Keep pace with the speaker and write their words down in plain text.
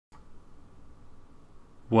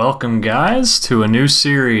Welcome guys to a new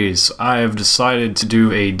series. I have decided to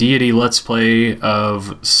do a deity let's play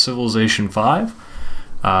of Civilization V.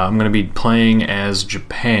 I'm going to be playing as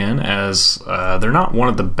Japan, as they're not one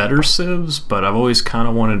of the better civs, but I've always kind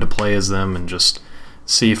of wanted to play as them and just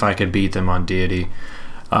see if I could beat them on deity.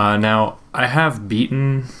 Now, I have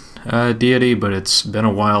beaten deity, but it's been a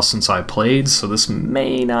while since I played, so this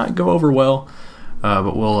may not go over well,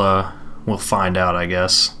 but we'll find out, I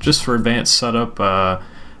guess. Just for advanced setup,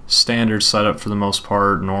 standard setup for the most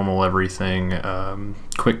part, normal everything,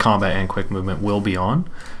 quick combat and quick movement will be on.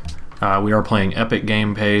 We are playing epic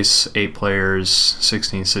game pace, 8 players,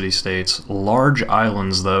 16 city-states, large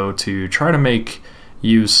islands though, to try to make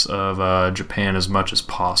use of Japan as much as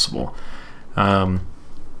possible. That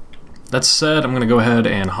said, I'm going to go ahead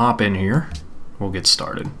and hop in here. We'll get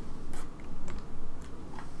started.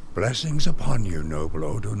 Blessings upon you, noble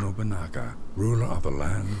Oda Nobunaga, ruler of the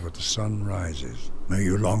land where the sun rises. May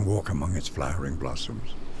you long walk among its flowering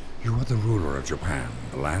blossoms. You are the ruler of Japan,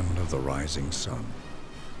 the land of the rising sun.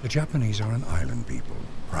 The Japanese are an island people,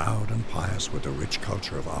 proud and pious with a rich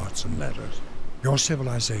culture of arts and letters. Your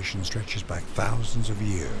civilization stretches back thousands of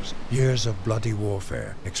years, years of bloody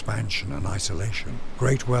warfare, expansion and isolation,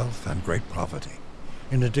 great wealth and great poverty.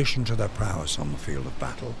 In addition to their prowess on the field of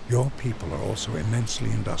battle, your people are also immensely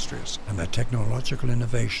industrious, and their technological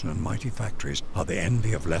innovation and mighty factories are the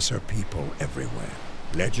envy of lesser people everywhere.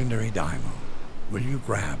 Legendary Daimon, will you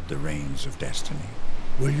grab the reins of destiny?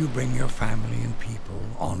 Will you bring your family and people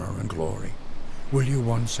honor and glory? Will you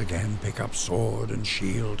once again pick up sword and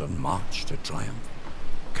shield and march to triumph?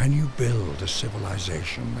 Can you build a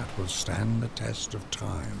civilization that will stand the test of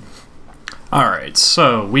time? Alright,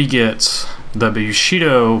 so we get the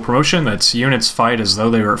Bushido promotion. That's units fight as though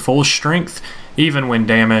they were at full strength, even when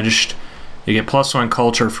damaged. You get +1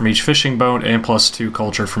 culture from each fishing boat and +2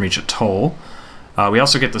 culture from each atoll. We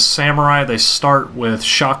also get the Samurai. They start with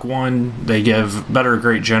Shock 1. They give better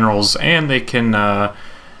great generals, and they can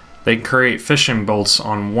create fishing bolts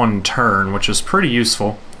on 1 turn, which is pretty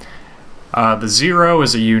useful. The Zero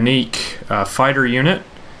is a unique fighter unit.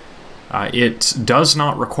 It does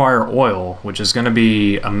not require oil, which is going to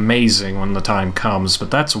be amazing when the time comes,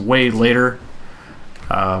 but that's way later.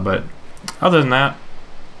 But other than that,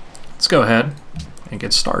 let's go ahead and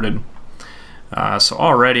get started. So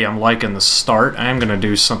already I'm liking the start. I'm going to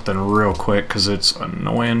do something real quick because it's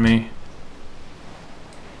annoying me.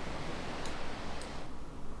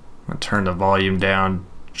 I'm going to turn the volume down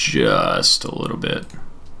just a little bit.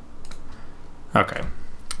 Okay.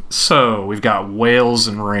 So we've got whales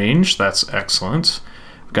in range. That's excellent.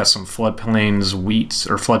 We've got some floodplains wheat,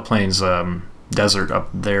 or floodplains desert up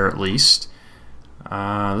there at least.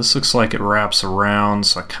 This looks like it wraps around,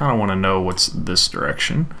 so I kind of want to know what's this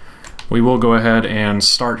direction. We will go ahead and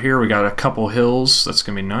start here. We got a couple hills. That's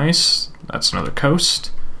going to be nice. That's another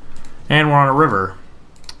coast. And we're on a river.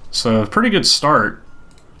 So pretty good start.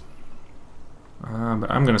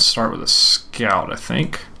 But I'm going to start with a scout, I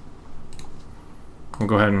think. We'll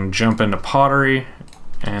go ahead and jump into pottery,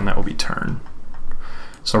 and that will be turn.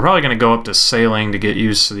 So we're probably going to go up to sailing to get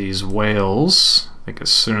used to these whales, I think as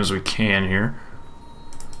soon as we can here.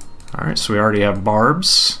 Alright, so we already have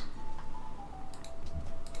barbs.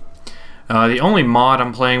 The only mod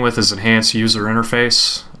I'm playing with is Enhanced User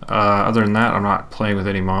Interface. Other than that, I'm not playing with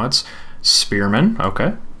any mods. Spearman,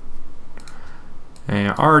 okay. And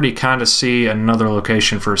I already kind of see another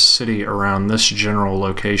location for a city around this general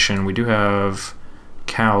location. We do have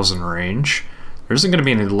cows in range. There isn't going to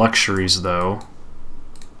be any luxuries though.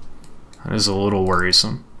 That is a little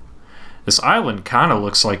worrisome. This island kind of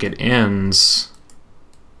looks like it ends.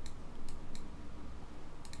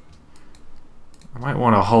 I might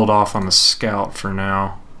want to hold off on the scout for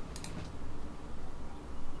now.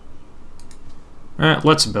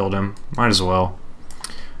 Let's build him. Might as well.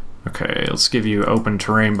 Okay, let's give you open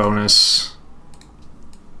terrain bonus.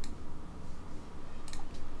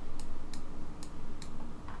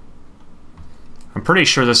 I'm pretty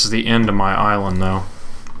sure this is the end of my island, though.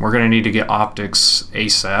 We're going to need to get optics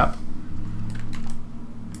ASAP.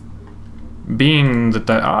 Being that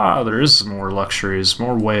there is more luxuries,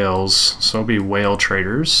 more whales, so it'll be whale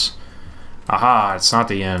traders. Aha, it's not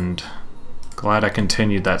the end. Glad I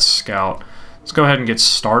continued that scout. Let's go ahead and get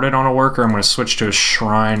started on a worker. I'm going to switch to a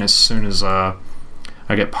shrine as soon as I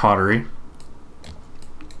get pottery.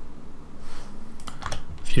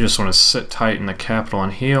 If you just want to sit tight in the capital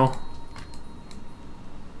and heal.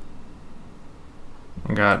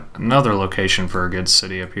 I got another location for a good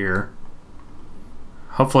city up here.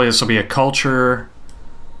 Hopefully this will be a culture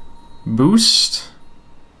boost.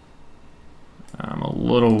 I'm a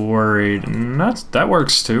little worried. And that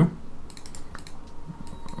works too.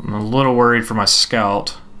 I'm a little worried for my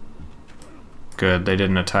scout. Good, they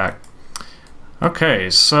didn't attack. Okay,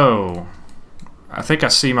 so I think I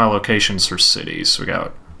see my locations for cities. We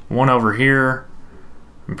got one over here,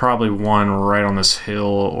 and probably one right on this hill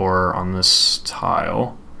or on this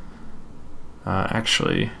tile.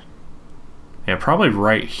 Actually, yeah, probably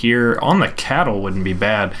right here. On the cattle wouldn't be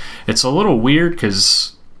bad. It's a little weird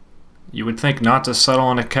because you would think not to settle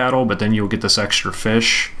on a cattle, but then you'll get this extra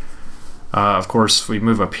fish. Of course, if we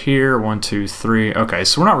move up here, 1, 2, 3. Okay,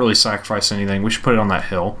 so we're not really sacrificing anything. We should put it on that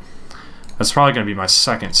hill. That's probably going to be my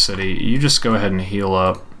second city. You just go ahead and heal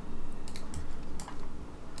up.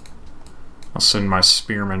 I'll send my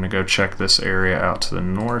spearmen to go check this area out to the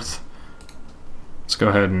north. Let's go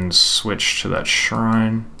ahead and switch to that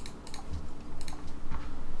shrine.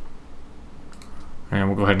 And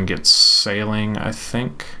we'll go ahead and get sailing, I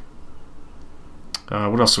think.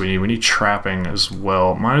 What else do we need? We need trapping as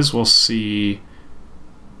well. Might as well see...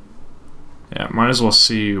 Yeah, might as well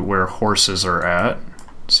see where horses are at.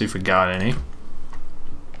 See if we got any.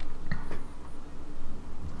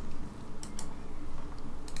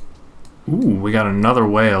 Ooh, we got another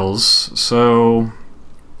Wales. So...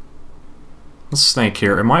 let's think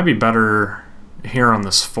here. It might be better here on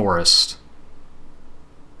this forest.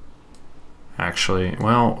 Actually,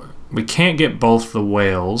 well, we can't get both the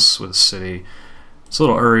whales with the city. It's a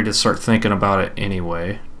little early to start thinking about it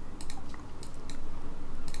anyway.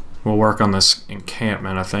 We'll work on this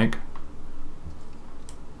encampment, I think.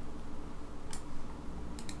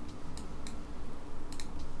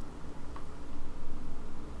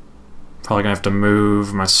 Probably gonna have to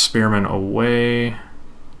move my spearmen away.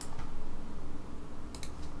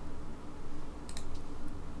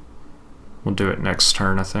 We'll do it next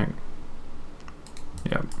turn, I think.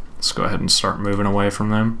 Yep, let's go ahead and start moving away from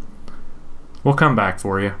them. We'll come back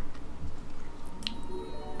for you.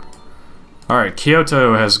 Alright,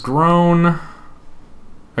 Kyoto has grown.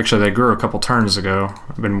 Actually, they grew a couple turns ago.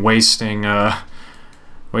 I've been wasting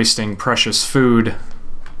precious food.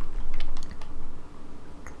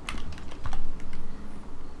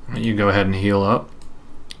 You go ahead and heal up.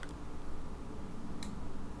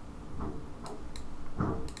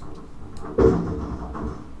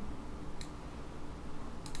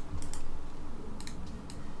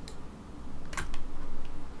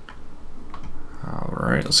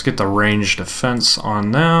 Alright, let's get the ranged defense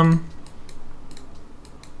on them.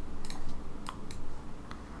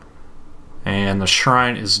 And the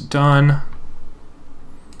shrine is done.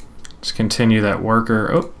 Let's continue that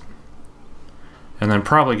worker. Oh. And then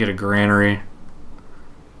probably get a granary.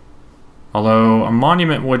 Although a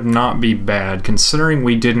monument would not be bad, considering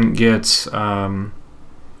we didn't get a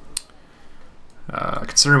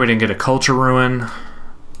culture ruin.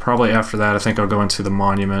 Probably after that, I think I'll go into the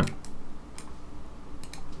monument.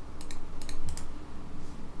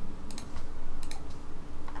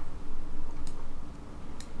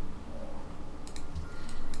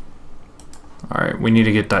 All right, we need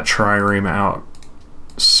to get that trireme out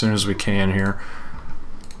as soon as we can here.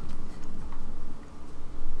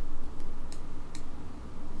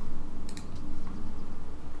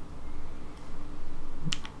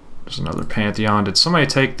 There's another Pantheon. Did somebody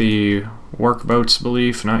take the workboat's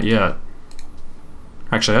belief? Not yet.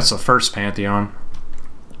 Actually, that's the first Pantheon.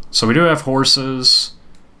 So we do have horses.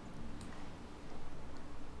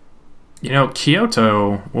 You know,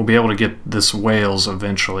 Kyoto will be able to get this Wales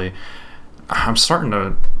eventually. I'm starting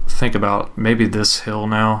to think about maybe this hill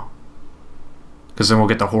now, because then we'll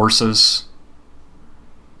get the horses.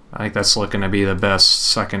 I think that's looking to be the best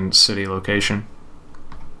second city location.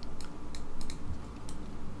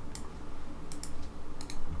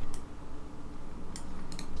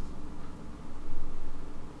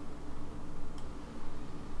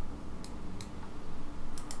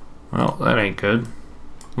 Well, that ain't good.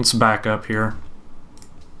 Let's back up here.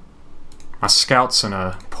 My scout's in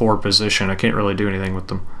a poor position. I can't really do anything with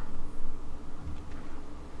them.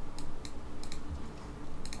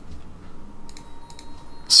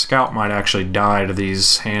 Scout might actually die to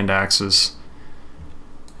these hand axes.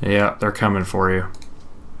 Yeah, they're coming for you.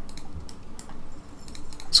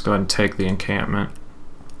 Let's go ahead and take the encampment.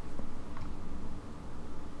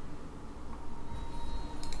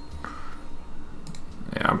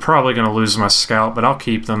 Yeah, I'm probably going to lose my scout, but I'll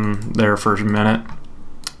keep them there for a minute.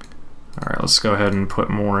 Alright, let's go ahead and put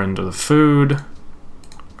more into the food.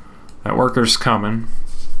 That worker's coming.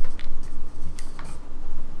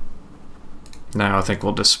 Now I think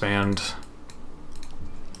we'll disband.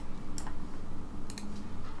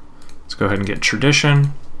 Let's go ahead and get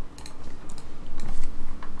tradition.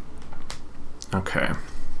 Okay.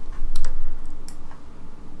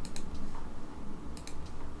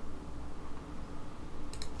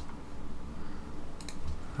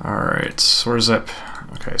 Alright, so where's that?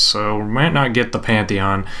 Okay, so we might not get the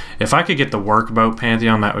Pantheon. If I could get the workboat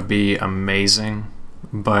Pantheon, that would be amazing.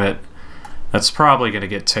 But that's probably going to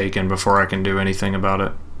get taken before I can do anything about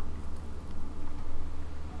it.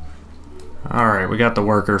 Alright, we got the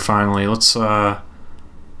worker finally. Let's, I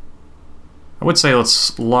would say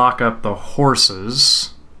let's lock up the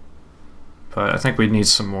horses. But I think we need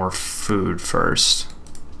some more food first.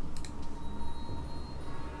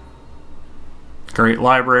 Great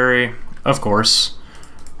library, of course.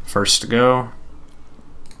 First to go.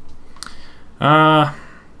 I'm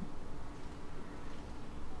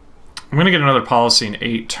going to get another policy in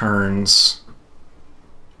 8 turns.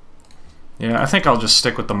 Yeah, I think I'll just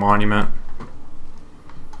stick with the monument.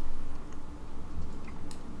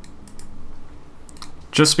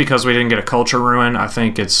 Just because we didn't get a culture ruin, I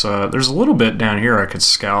think it's, there's a little bit down here I could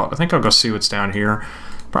scout. I think I'll go see what's down here.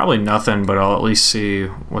 Probably nothing, but I'll at least see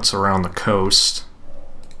what's around the coast.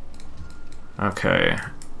 Okay.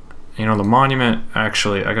 You know, the monument,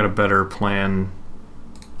 actually, I got a better plan.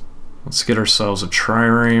 Let's get ourselves a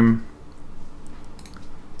trireme.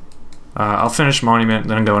 I'll finish monument,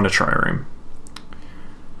 then go into trireme.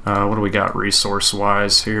 What do we got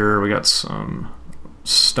resource-wise here? We got some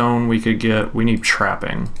stone we could get. We need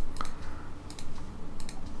trapping.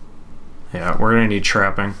 Yeah, we're gonna need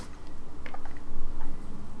trapping.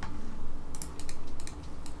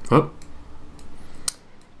 Whoop.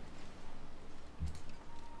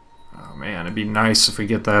 Oh man, it'd be nice if we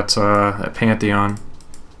get that that Pantheon.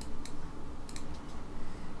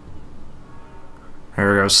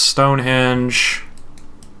 There we go, Stonehenge.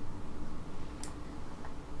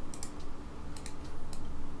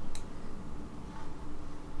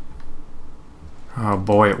 Oh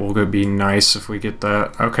boy, it will be nice if we get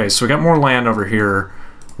that. Okay, so we got more land over here.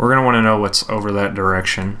 We're gonna want to know what's over that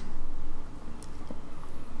direction.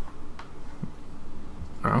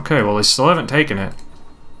 Okay, well they still haven't taken it.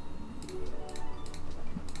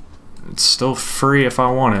 It's still free if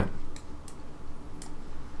I want it.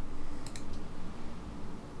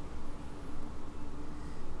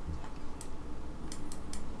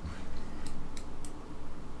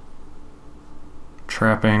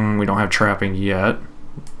 Trapping, we don't have trapping yet.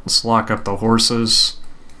 Let's lock up the horses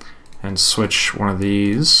and switch one of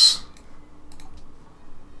these.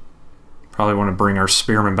 Probably want to bring our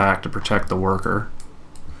spearmen back to protect the worker.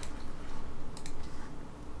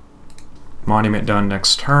 Monument done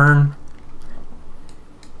next turn.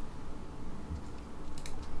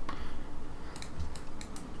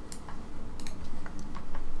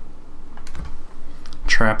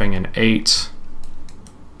 Trapping in 8.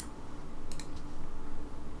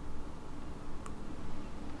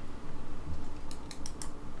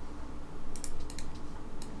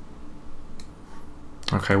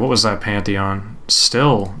 Okay, what was that Pantheon?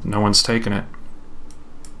 Still, no one's taken it.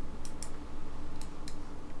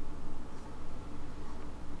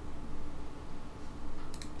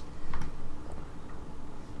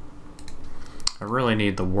 I really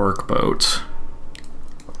need the workboat.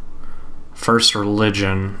 First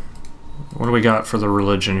religion. What do we got for the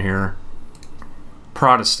religion here?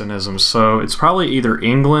 Protestantism. So it's probably either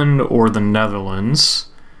England or the Netherlands.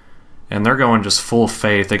 And they're going just full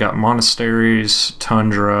faith. They got monasteries,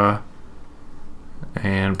 tundra,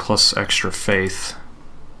 and plus extra faith.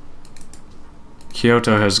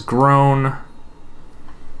 Kyoto has grown.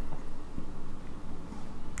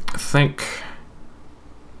 I think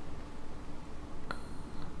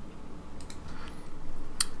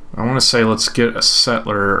I want to say let's get a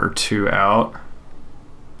settler or 2 out.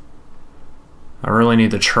 I really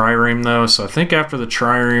need the trireme though, so I think after the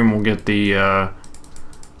trireme we'll get the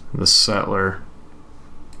settler.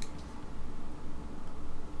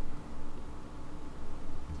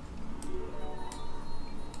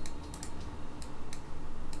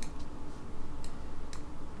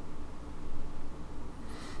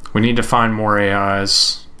 We need to find more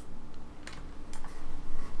AIs.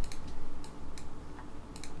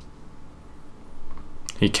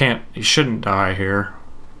 He shouldn't die here.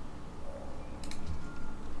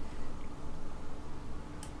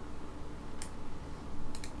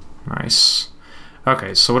 Nice.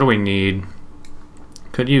 Okay, so what do we need?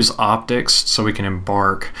 Could use optics so we can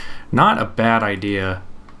embark. Not a bad idea,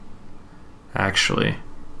 actually.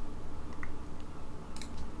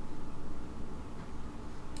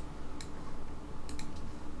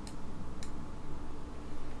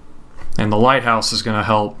 And the lighthouse is going to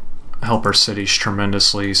help our cities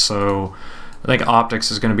tremendously, so I think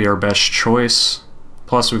optics is going to be our best choice.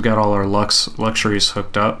 Plus we've got all our luxuries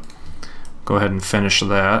hooked up. Go ahead and finish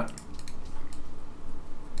that.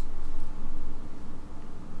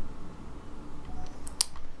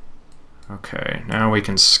 Okay, now we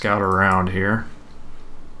can scout around here.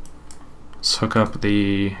 Let's hook up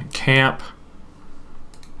the camp.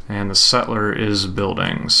 And the settler is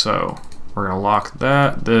building, so we're going to lock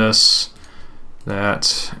that, this,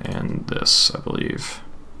 that, and this, I believe.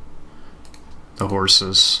 The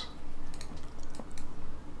horses.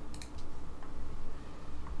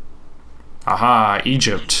 Aha,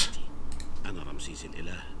 Egypt.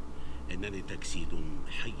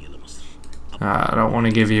 I don't want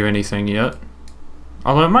to give you anything yet.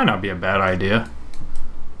 Although it might not be a bad idea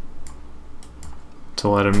to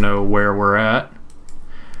let him know where we're at.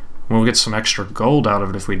 We'll get some extra gold out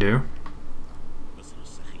of it if we do.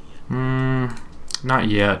 Not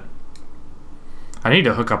yet. I need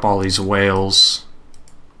to hook up all these whales.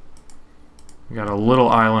 We got a little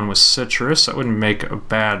island with citrus. That wouldn't make a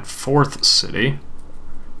bad fourth city.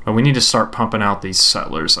 But we need to start pumping out these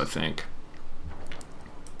settlers, I think.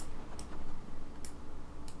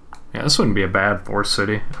 Yeah, this wouldn't be a bad fourth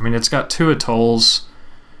city. I mean, it's got 2 atolls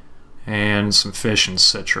and some fish and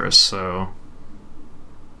citrus, so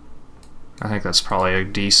I think that's probably a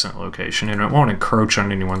decent location, and it won't encroach on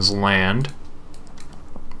anyone's land.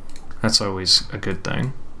 That's always a good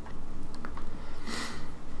thing.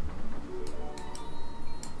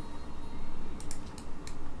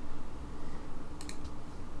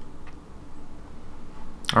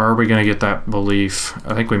 Or are we going to get that belief?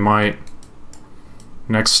 I think we might.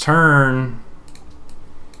 Next turn.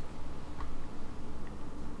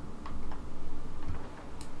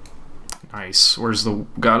 Nice. Where's the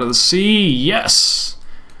god of the sea? Yes!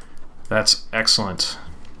 That's excellent.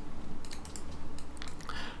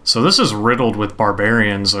 So this is riddled with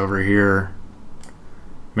barbarians over here.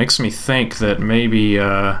 Makes me think that maybe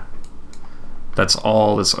that's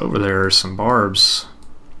all that's over there, some barbs.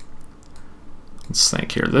 Let's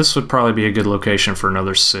think here. This would probably be a good location for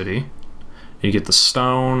another city. You get the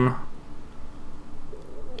stone.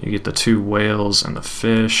 You get the 2 whales and the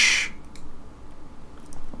fish.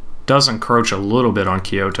 Does encroach a little bit on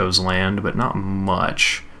Kyoto's land, but not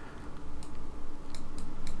much.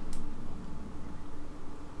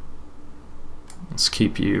 Let's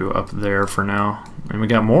keep you up there for now. And we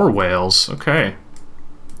got more whales. Okay.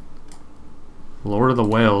 Lord of the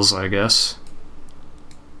Whales, I guess.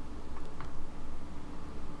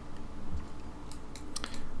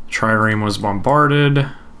 Trireme was bombarded.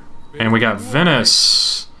 And we got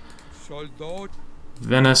Venice.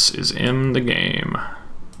 Venice is in the game.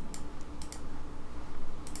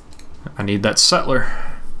 I need that settler.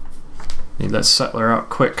 Need that settler out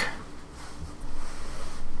quick.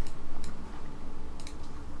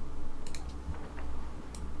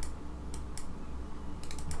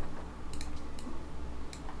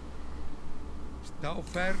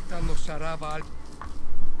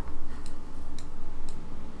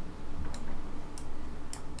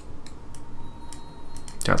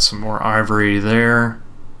 Got some more ivory there.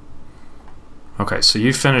 Okay, so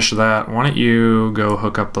you finish that. Why don't you go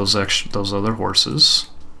hook up those other horses?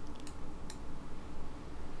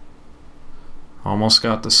 Almost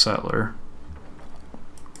got the settler.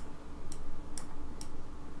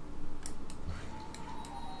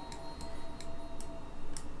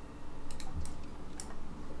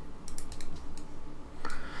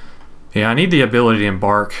 Yeah, I need the ability to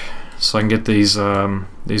embark so I can get these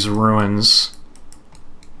ruins.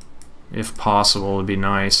 If possible, it'd be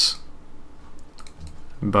nice.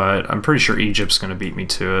 But I'm pretty sure Egypt's going to beat me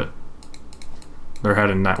to it. They're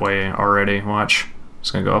heading that way already. Watch.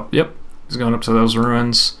 He's going to go up. Yep. He's going up to those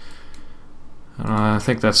ruins. I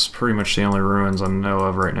think that's pretty much the only ruins I know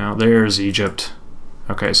of right now. There's Egypt.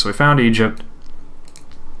 Okay, so we found Egypt.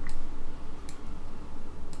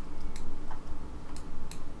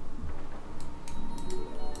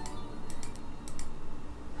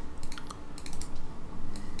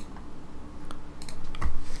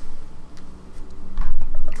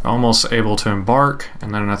 Almost able to embark,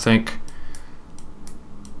 and then I think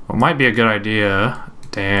what might be a good idea,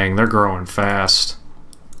 dang, they're growing fast.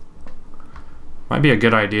 Might be a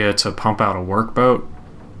good idea to pump out a workboat.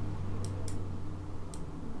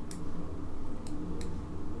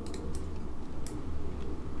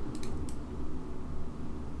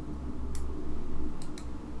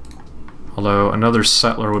 Although another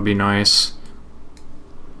settler would be nice.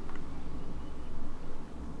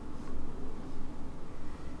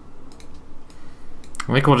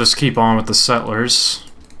 I think we'll just keep on with the settlers.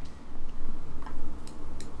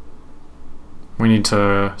 We need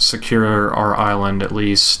to secure our island at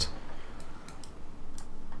least.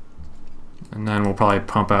 And then we'll probably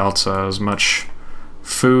pump out as much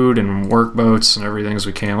food and workboats and everything as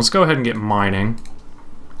we can. Let's go ahead and get mining.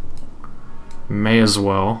 May as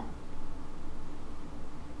well.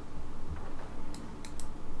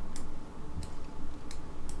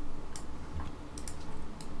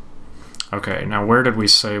 Okay, now where did we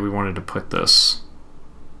say we wanted to put this?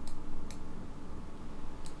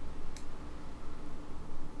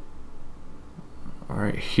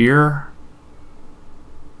 Right here?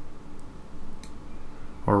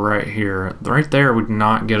 Or right here? Right there would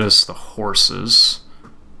not get us the horses,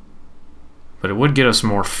 but it would get us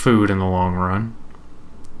more food in the long run.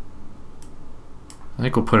 I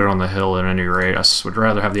think we'll put it on the hill at any rate. I would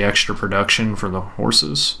rather have the extra production for the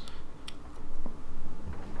horses.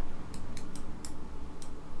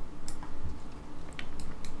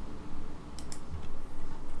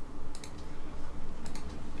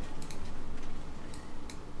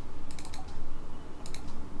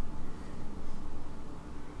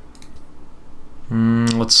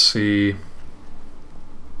 Let's see.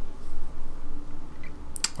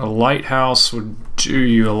 A lighthouse would do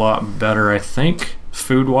you a lot better, I think,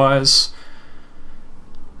 food-wise.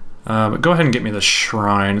 But go ahead and get me the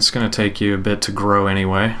shrine. It's going to take you a bit to grow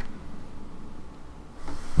anyway.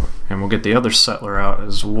 And we'll get the other settler out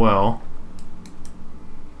as well.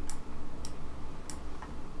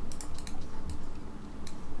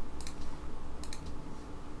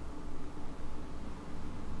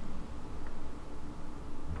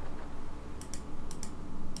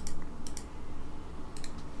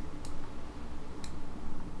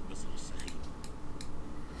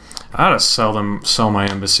 I ought to sell my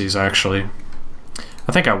embassies, actually.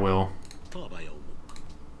 I think I will.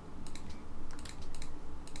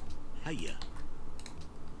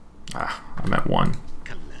 I'm at 1.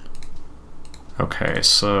 Okay,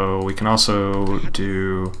 so we can also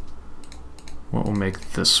do... What will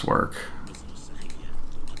make this work?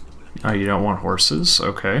 Oh, you don't want horses?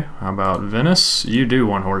 Okay. How about Venice? You do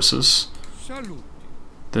want horses.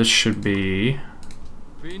 This should be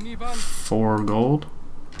 4 gold.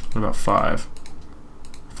 What about 5?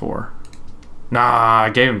 4. Nah, I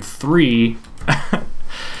gave him 3.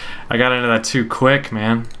 I got into that too quick,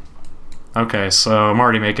 man. Okay, so I'm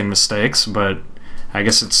already making mistakes, but I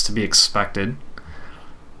guess it's to be expected.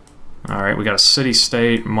 Alright, we got a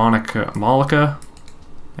city-state, Malika,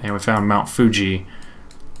 and we found Mount Fuji.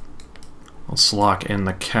 Let's lock in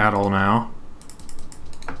the cattle now.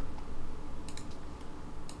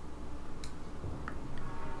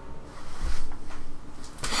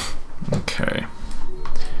 Okay.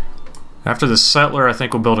 After the settler, I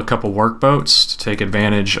think we'll build a couple workboats to take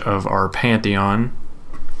advantage of our pantheon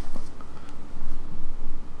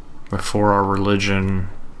before our religion.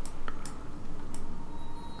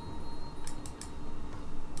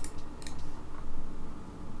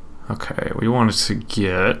 Okay, we wanted to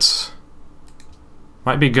get...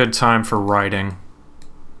 Might be a good time for writing.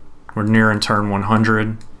 We're nearing turn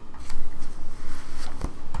 100.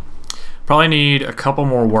 Probably need a couple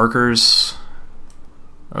more workers.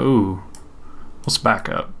 Oh, let's back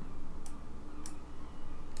up.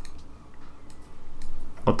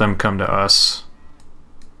 Let them come to us.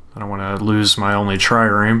 I don't want to lose my only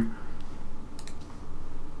trireme.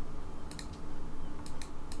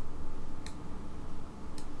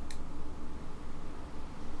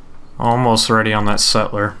 Almost ready on that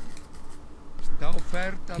settler.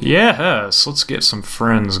 Yes, let's get some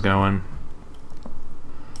friends going.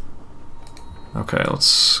 Okay,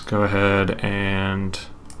 let's go ahead and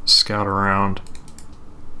scout around.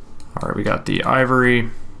 Alright, we got the ivory.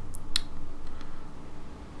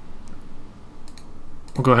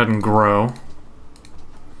 We'll go ahead and grow.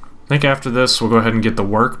 I think after this we'll go ahead and get the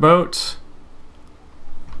workboat.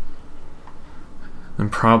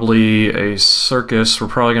 And probably a circus. We're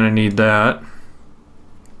probably going to need that.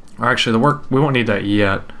 Or actually, we won't need that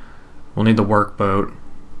yet. We'll need the workboat.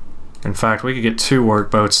 In fact, we could get 2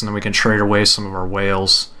 workboats and then we can trade away some of our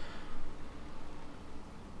whales.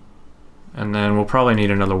 And then we'll probably need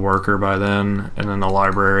another worker by then. And then the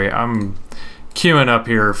library. I'm queuing up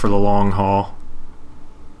here for the long haul.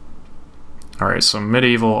 Alright, so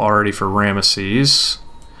medieval already for Ramesses.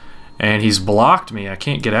 And he's blocked me. I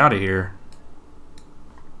can't get out of here.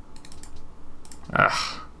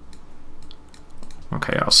 Ugh.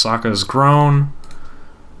 Okay, Osaka's grown.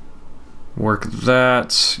 Work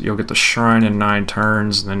that. You'll get the shrine in 9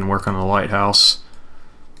 turns, and then work on the lighthouse.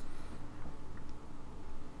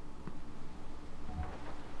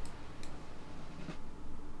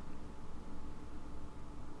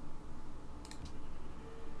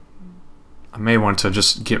 I may want to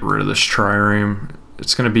just get rid of this trireme.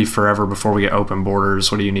 It's going to be forever before we get open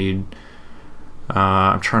borders. What do you need?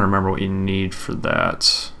 I'm trying to remember what you need for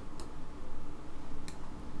that.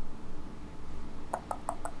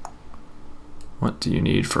 What do you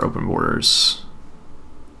need for open borders?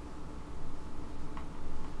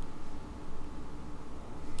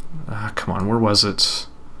 Come on, where was it?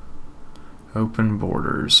 Open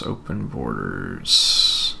borders, open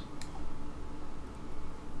borders.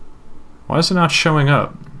 Why is it not showing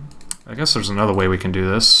up? I guess there's another way we can do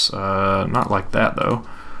this. Not like that, though.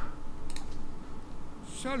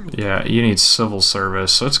 Yeah, you need civil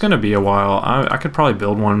service, so it's going to be a while. I could probably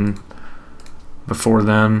build one before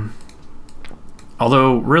then.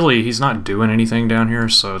 Although, really, he's not doing anything down here,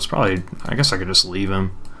 so it's probably... I guess I could just leave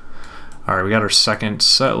him. Alright, we got our second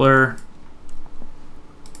settler.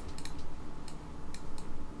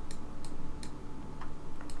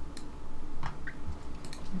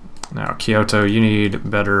 Now, Kyoto, you need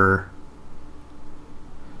better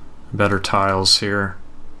tiles here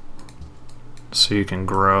so you can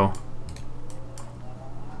grow.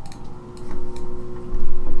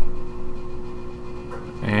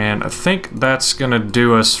 And I think that's gonna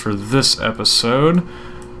do us for this episode.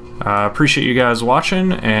 Appreciate you guys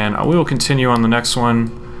watching, and we will continue on the next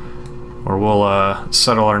one, or we'll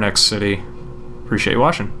settle our next city. Appreciate you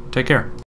watching. Take care.